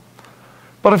are.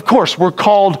 But of course, we're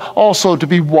called also to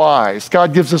be wise.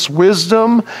 God gives us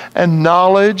wisdom and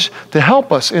knowledge to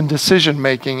help us in decision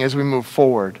making as we move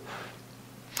forward.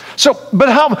 So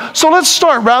let's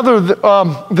start, rather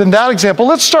than that example,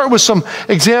 let's start with some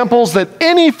examples that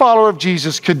any follower of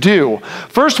Jesus could do.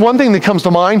 First, one thing that comes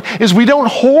to mind is we don't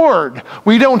hoard.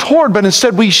 We don't hoard, but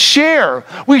instead we share.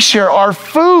 We share our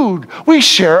food. We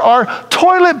share our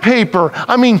toilet paper.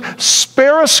 I mean,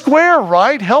 spare a square,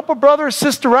 right? Help a brother or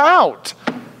sister out.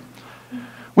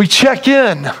 We check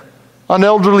in on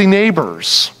elderly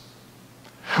neighbors.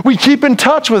 We keep in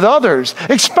touch with others,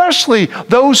 especially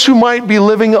those who might be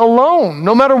living alone,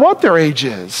 no matter what their age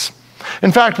is.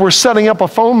 In fact, we're setting up a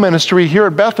phone ministry here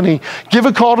at Bethany. Give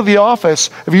a call to the office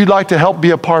if you'd like to help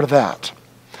be a part of that.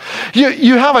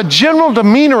 You have a general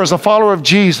demeanor as a follower of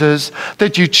Jesus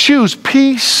that you choose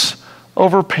peace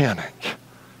over panic.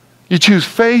 You choose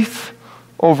faith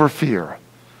over fear.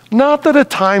 Not that at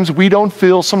times we don't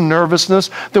feel some nervousness,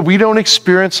 that we don't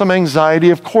experience some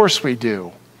anxiety. Of course we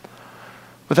do.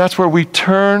 But that's where we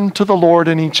turn to the Lord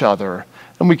and each other,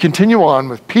 and we continue on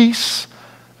with peace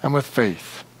and with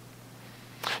faith.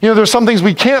 You know, there's some things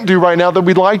we can't do right now that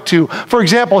we'd like to. For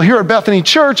example, here at Bethany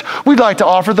Church, we'd like to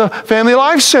offer the Family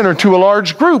Life Center to a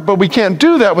large group, but we can't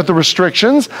do that with the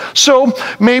restrictions. So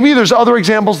maybe there's other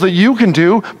examples that you can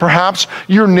do. Perhaps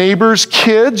your neighbor's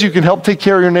kids, you can help take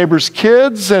care of your neighbor's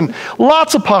kids, and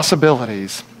lots of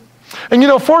possibilities. And you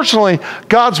know, fortunately,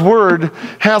 God's Word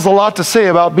has a lot to say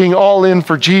about being all in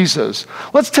for Jesus.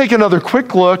 Let's take another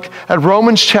quick look at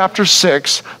Romans chapter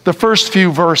 6, the first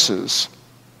few verses.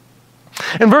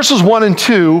 In verses 1 and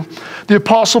 2, the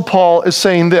Apostle Paul is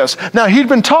saying this. Now, he'd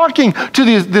been talking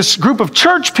to this group of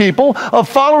church people, of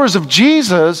followers of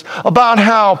Jesus, about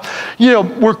how, you know,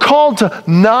 we're called to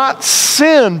not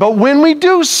sin. But when we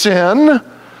do sin,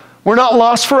 we're not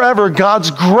lost forever. God's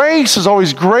grace is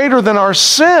always greater than our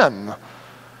sin.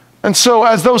 And so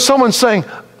as though someone's saying,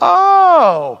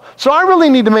 oh, so I really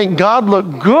need to make God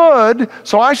look good,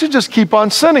 so I should just keep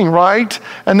on sinning, right?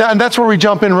 And that's where we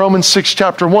jump in Romans 6,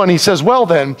 chapter 1. He says, well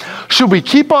then, should we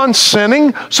keep on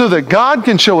sinning so that God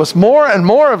can show us more and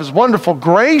more of his wonderful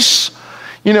grace?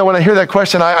 You know, when I hear that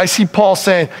question, I see Paul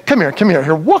saying, come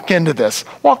here, walk into this.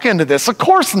 Of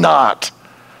course not.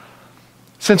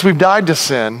 Since we've died to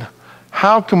sin,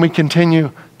 how can we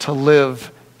continue to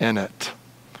live in it?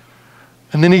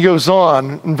 And then he goes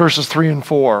on in verses 3 and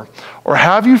 4. Or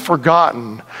have you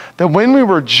forgotten that when we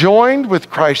were joined with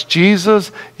Christ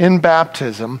Jesus in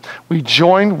baptism, we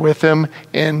joined with him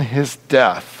in his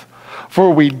death?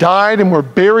 For we died and were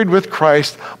buried with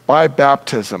Christ by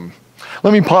baptism.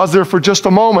 Let me pause there for just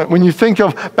a moment. When you think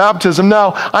of baptism,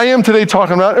 now I am today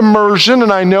talking about immersion,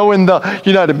 and I know in the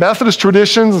United Methodist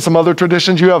traditions and some other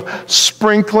traditions you have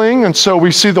sprinkling, and so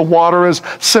we see the water as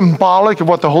symbolic of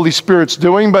what the Holy Spirit's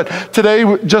doing. But today,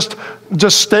 just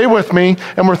stay with me,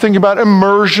 and we're thinking about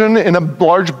immersion in a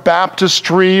large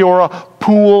baptistry or a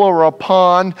pool or a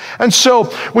pond. And so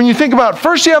when you think about,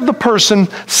 first you have the person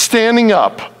standing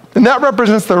up, and that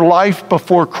represents their life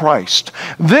before Christ.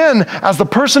 Then, as the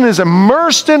person is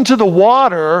immersed into the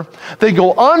water, they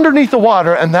go underneath the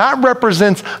water, and that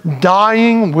represents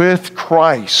dying with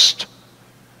Christ.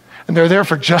 And they're there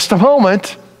for just a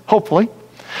moment, hopefully.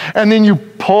 And then you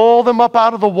pull them up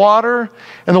out of the water,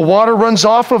 and the water runs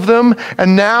off of them,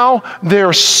 and now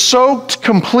they're soaked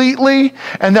completely,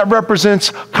 and that represents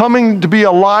coming to be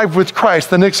alive with Christ.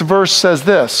 The next verse says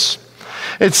this.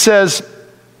 It says,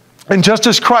 and just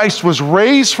as Christ was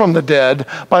raised from the dead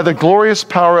by the glorious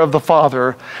power of the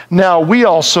Father, now we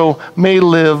also may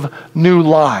live new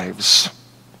lives.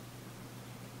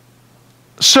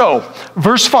 So,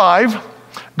 verse 5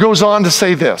 goes on to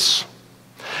say this.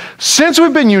 Since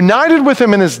we've been united with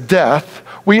him in his death,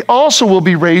 we also will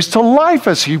be raised to life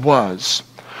as he was.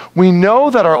 We know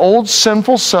that our old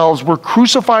sinful selves were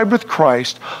crucified with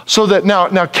Christ so that,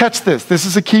 now catch this, this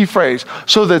is a key phrase,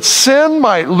 so that sin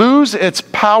might lose its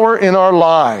power in our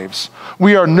lives.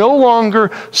 We are no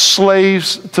longer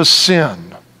slaves to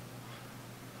sin.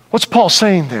 What's Paul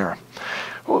saying there?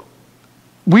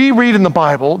 We read in the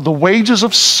Bible, the wages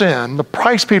of sin, the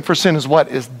price paid for sin is what?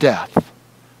 Is death.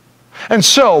 And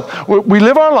so, we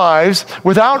live our lives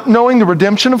without knowing the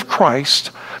redemption of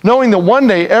Christ, knowing that one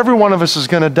day every one of us is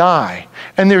going to die.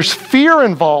 And there's fear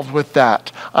involved with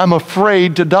that. I'm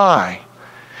afraid to die.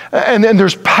 And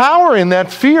there's power in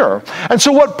that fear. And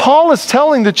so what Paul is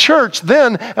telling the church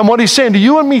then, and what he's saying to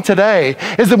you and me today,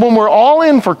 is that when we're all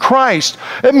in for Christ,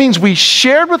 it means we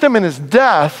shared with him in his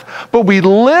death, but we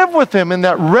live with him in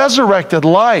that resurrected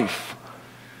life.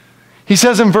 He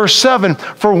says in verse 7,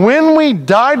 for when we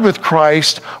died with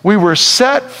Christ, we were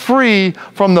set free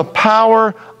from the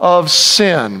power of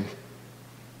sin.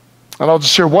 And I'll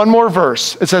just share one more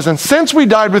verse. It says, and since we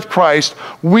died with Christ,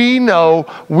 we know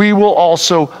we will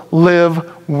also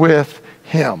live with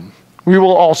him. We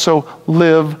will also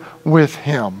live with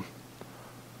him.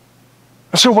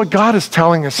 So what God is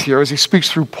telling us here as he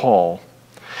speaks through Paul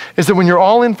is that when you're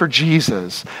all in for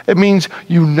Jesus, it means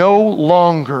you no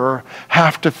longer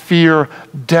have to fear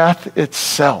death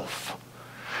itself.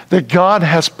 That God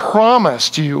has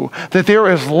promised you that there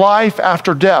is life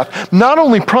after death. Not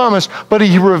only promised, but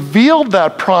he revealed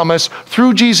that promise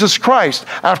through Jesus Christ.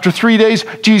 After 3 days,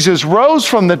 Jesus rose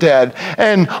from the dead,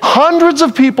 and hundreds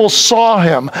of people saw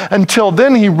him. Until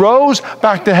then, he rose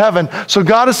back to heaven. So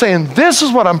God is saying, this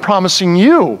is what I'm promising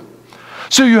you.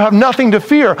 So you have nothing to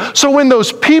fear. So when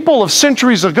those people of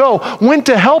centuries ago went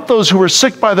to help those who were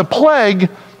sick by the plague,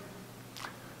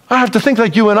 I have to think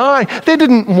like you and I, they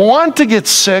didn't want to get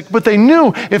sick, but they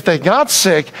knew if they got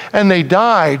sick and they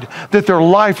died, that their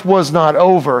life was not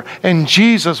over. And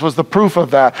Jesus was the proof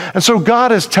of that. And so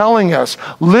God is telling us,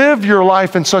 live your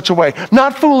life in such a way,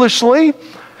 not foolishly.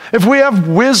 If we have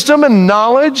wisdom and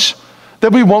knowledge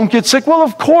that we won't get sick, well,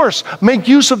 of course, make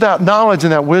use of that knowledge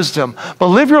and that wisdom, but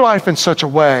live your life in such a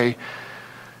way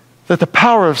that the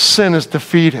power of sin is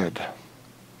defeated,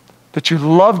 that you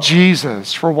love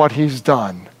Jesus for what he's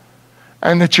done,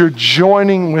 and that you're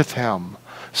joining with him,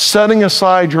 setting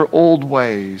aside your old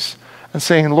ways and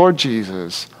saying, Lord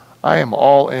Jesus, I am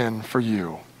all in for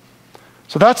you.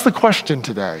 So that's the question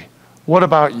today. What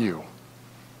about you?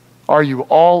 Are you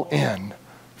all in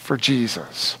for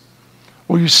Jesus?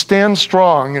 Will you stand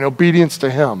strong in obedience to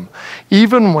him,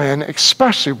 even when,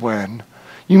 especially when,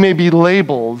 you may be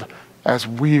labeled as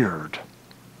weird?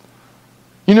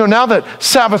 You know, now that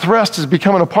Sabbath rest is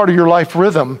becoming a part of your life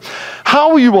rhythm,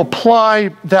 how will you apply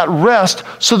that rest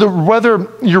so that whether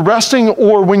you're resting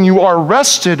or when you are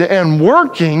rested and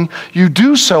working, you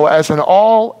do so as an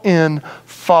all-in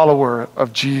follower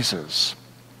of Jesus?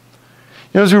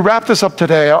 You know, as we wrap this up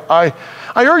today,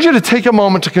 I urge you to take a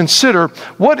moment to consider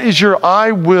what is your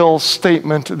I will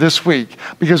statement this week,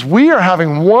 because we are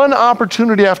having one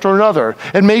opportunity after another.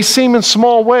 It may seem in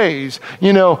small ways,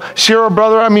 share a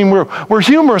brother. I mean, we're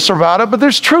humorous about it, but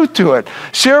there's truth to it.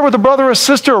 Share with a brother or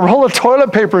sister a roll of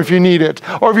toilet paper if you need it,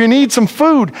 or if you need some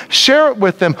food, share it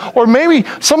with them. Or maybe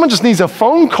someone just needs a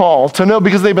phone call to know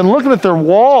because they've been looking at their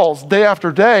walls day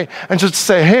after day, and just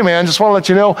say, hey man, just want to let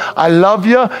you know, I love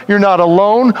you. You're not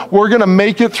alone. We're going to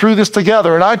make it through this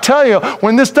together. And I tell you,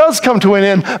 when this does come to an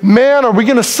end, man, are we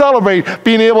going to celebrate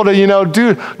being able to,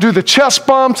 do the chest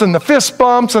bumps and the fist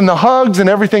bumps and the hugs and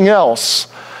everything else.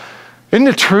 Isn't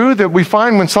it true that we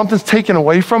find when something's taken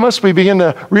away from us, we begin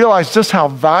to realize just how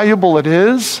valuable it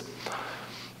is?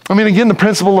 I mean, again, the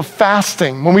principle of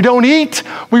fasting. When we don't eat,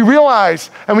 we realize,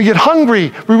 and we get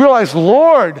hungry, we realize,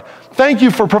 Lord, thank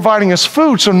you for providing us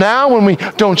food. So now when we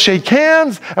don't shake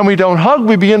hands and we don't hug,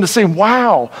 we begin to say,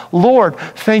 wow, Lord,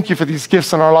 thank you for these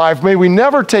gifts in our life. May we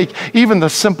never take even the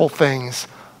simple things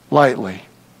lightly.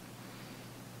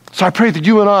 So I pray that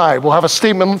you and I will have a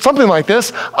statement, something like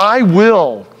this: I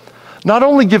will not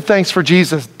only give thanks for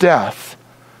Jesus' death,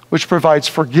 which provides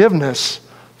forgiveness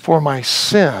for my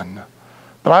sin,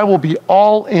 but I will be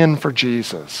all in for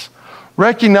Jesus,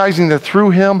 recognizing that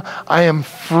through him I am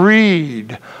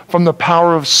freed from the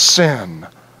power of sin.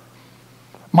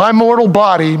 My mortal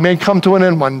body may come to an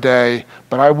end one day,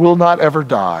 but I will not ever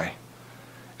die.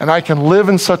 And I can live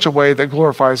in such a way that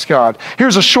glorifies God.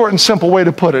 Here's a short and simple way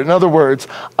to put it. In other words,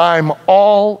 I'm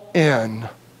all in.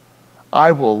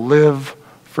 I will live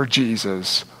for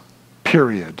Jesus,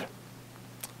 period.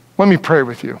 Let me pray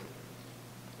with you.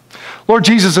 Lord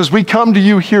Jesus, as we come to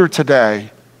you here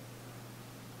today,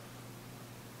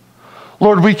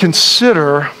 Lord, we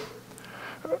consider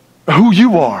who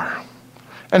you are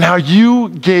and how you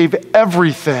gave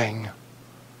everything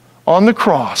on the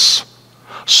cross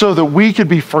so that we could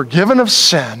be forgiven of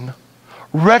sin,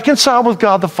 reconciled with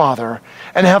God the Father,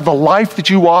 and have the life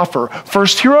that you offer,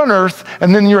 first here on earth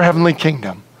and then in your heavenly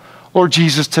kingdom. Lord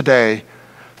Jesus, today,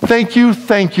 thank you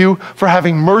for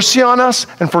having mercy on us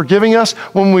and forgiving us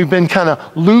when we've been kind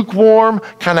of lukewarm,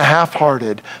 kind of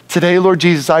half-hearted. Today, Lord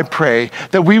Jesus, I pray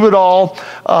that we would all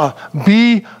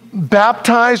be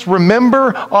baptized,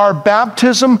 remember our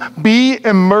baptism, be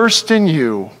immersed in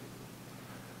you,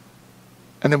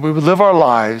 and that we would live our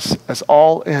lives as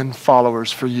all-in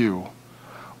followers for you.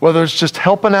 Whether it's just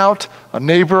helping out a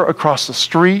neighbor across the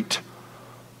street,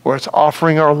 or it's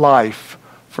offering our life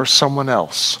for someone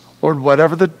else. Lord,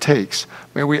 whatever that takes,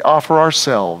 may we offer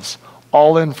ourselves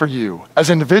all in for you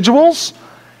as individuals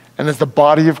and as the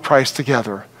body of Christ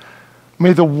together.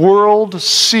 May the world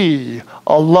see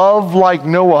a love like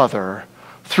no other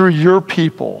through your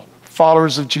people,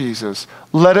 followers of Jesus.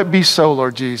 Let it be so,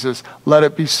 Lord Jesus. Let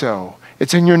it be so.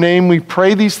 It's in your name we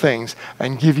pray these things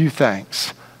and give you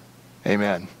thanks.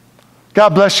 Amen. God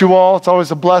bless you all. It's always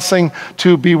a blessing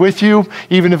to be with you,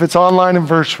 even if it's online and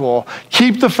virtual.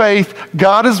 Keep the faith.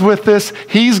 God is with us.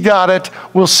 He's got it.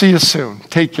 We'll see you soon.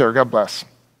 Take care. God bless.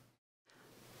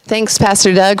 Thanks,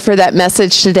 Pastor Doug, for that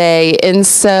message today. And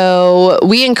so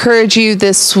we encourage you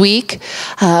this week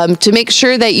to make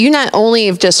sure that you not only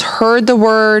have just heard the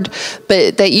word,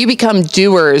 but that you become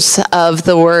doers of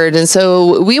the word. And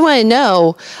so we want to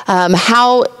know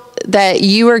how that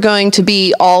you are going to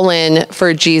be all in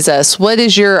for Jesus. What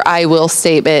is your I will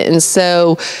statement? And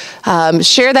so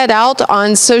share that out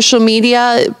on social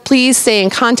media. Please stay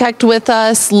in contact with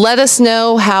us. Let us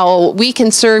know how we can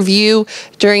serve you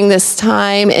during this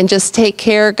time, and just take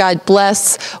care. God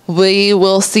bless. We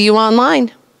will see you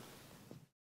online.